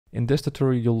In this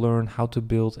tutorial, you'll learn how to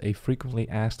build a frequently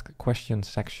asked questions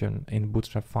section in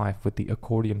Bootstrap 5 with the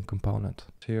accordion component.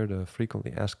 Here, the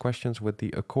frequently asked questions with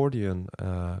the accordion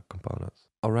component.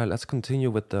 All right, let's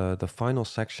continue with the final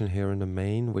section here in the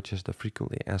main, which is the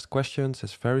frequently asked questions.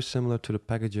 It's very similar to the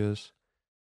packages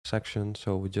section.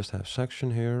 So we just have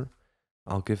section here.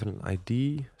 I'll give it an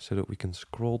ID so that we can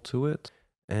scroll to it.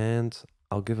 And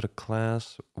I'll give it a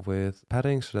class with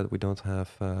padding so that we don't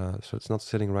have, so it's not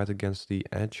sitting right against the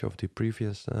edge of the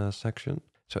previous section.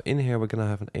 So in here, we're going to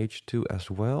have an H2 as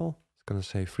well. It's going to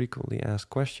say frequently asked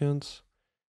questions.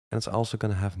 And it's also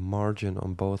going to have margin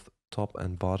on both top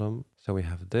and bottom. So we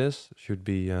have this, should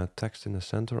be text in the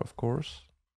center, of course.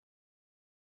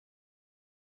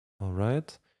 All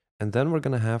right. And then we're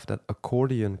going to have that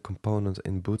accordion component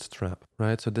in Bootstrap,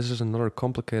 right? So this is another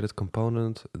complicated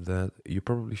component that you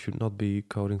probably should not be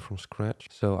coding from scratch.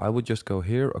 So I would just go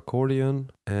here, accordion,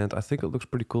 and I think it looks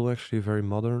pretty cool, actually, very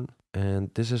modern.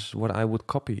 And this is what I would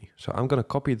copy. So I'm going to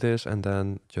copy this and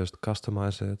then just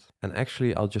customize it. And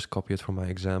actually, I'll just copy it from my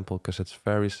example because it's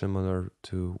very similar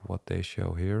to what they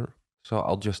show here. So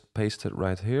I'll just paste it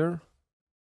right here.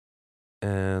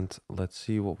 And let's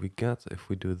see what we get if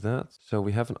we do that. So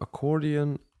we have an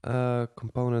accordion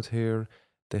component here.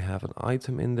 They have an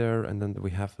item in there, and then we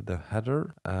have the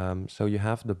header. So you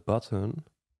have the button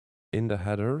in the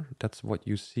header. That's what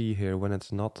you see here when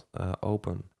it's not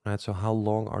open, right? So how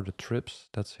long are the trips?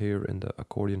 That's here in the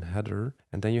accordion header.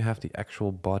 And then you have the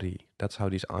actual body. That's how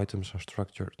these items are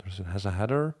structured. It has a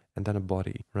header and then a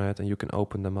body, right? And you can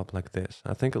open them up like this.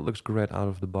 I think it looks great out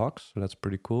of the box, so that's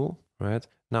pretty cool, right?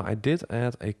 Now I did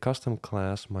add a custom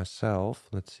class myself.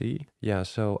 Let's see. Yeah,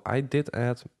 so I did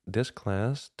add this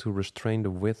class to restrain the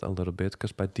width a little bit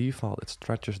because by default it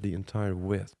stretches the entire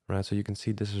width, right? So you can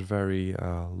see this is very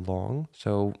long.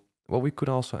 So what we could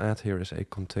also add here is a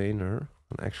container.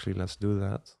 And actually let's do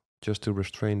that just to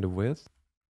restrain the width.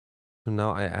 So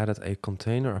now I added a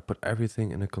container. I put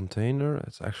everything in a container.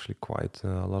 It's actually quite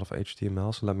a lot of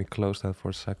HTML. So let me close that for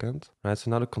a second. Right, so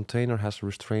now the container has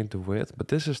restrained the width, but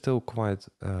this is still quite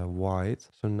wide.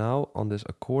 So now on this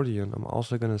accordion, I'm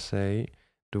also going to say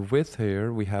the width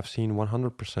here, we have seen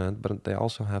 100%, but they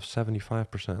also have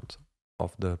 75%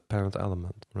 of the parent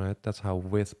element, right? That's how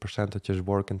width percentages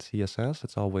work in CSS.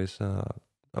 It's always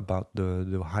about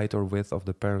the height or width of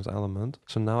the parent element.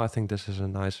 So now I think this is a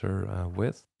nicer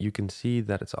width. You can see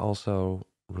that it's also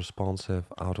responsive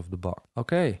out of the box.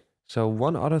 Okay, so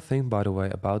one other thing, by the way,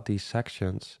 about these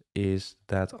sections is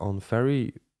that on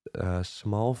very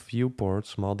small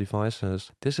viewports, small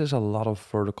devices, this is a lot of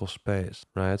vertical space,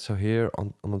 right? So here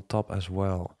on the top as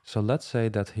well. So let's say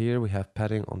that here we have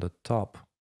padding on the top,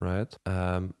 right?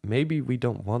 Maybe we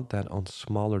don't want that on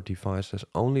smaller devices,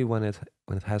 only when it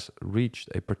has reached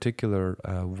a particular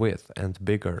width and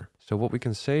bigger. So what we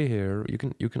can say here,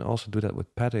 you can also do that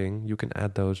with padding. You can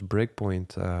add those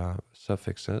breakpoint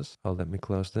suffixes. Oh, let me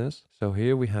close this. So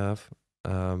here we have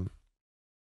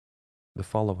the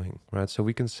following, right? So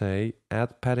we can say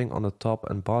add padding on the top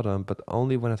and bottom, but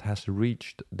only when it has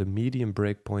reached the medium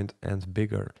breakpoint and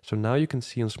bigger. So now you can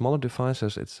see on smaller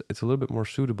devices, it's a little bit more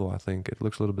suitable, I think. It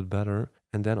looks a little bit better.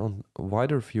 And then on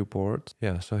wider viewport,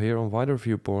 yeah, so here on wider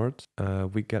viewport,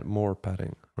 we get more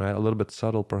padding, right? A little bit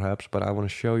subtle perhaps, but I want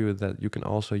to show you that you can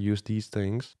also use these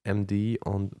things, MD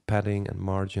on padding and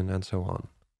margin and so on.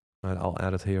 Right, I'll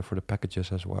add it here for the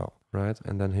packages as well, right?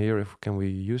 And then here, can we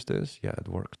use this? Yeah, it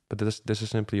works. But this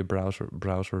is simply a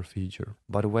browser feature.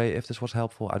 By the way, if this was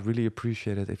helpful, I'd really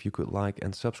appreciate it if you could like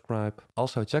and subscribe.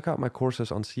 Also, check out my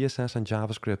courses on CSS and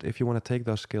JavaScript if you want to take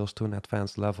those skills to an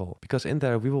advanced level. Because in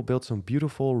there, we will build some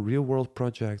beautiful real-world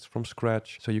projects from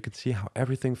scratch so you can see how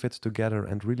everything fits together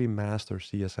and really master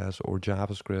CSS or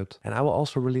JavaScript. And I will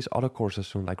also release other courses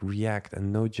soon, like React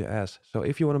and Node.js. So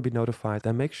if you want to be notified,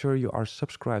 then make sure you are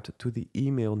subscribed to the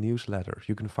email newsletter.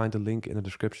 You can find the link in the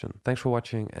description. Thanks for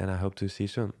watching, and I hope to see you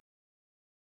soon.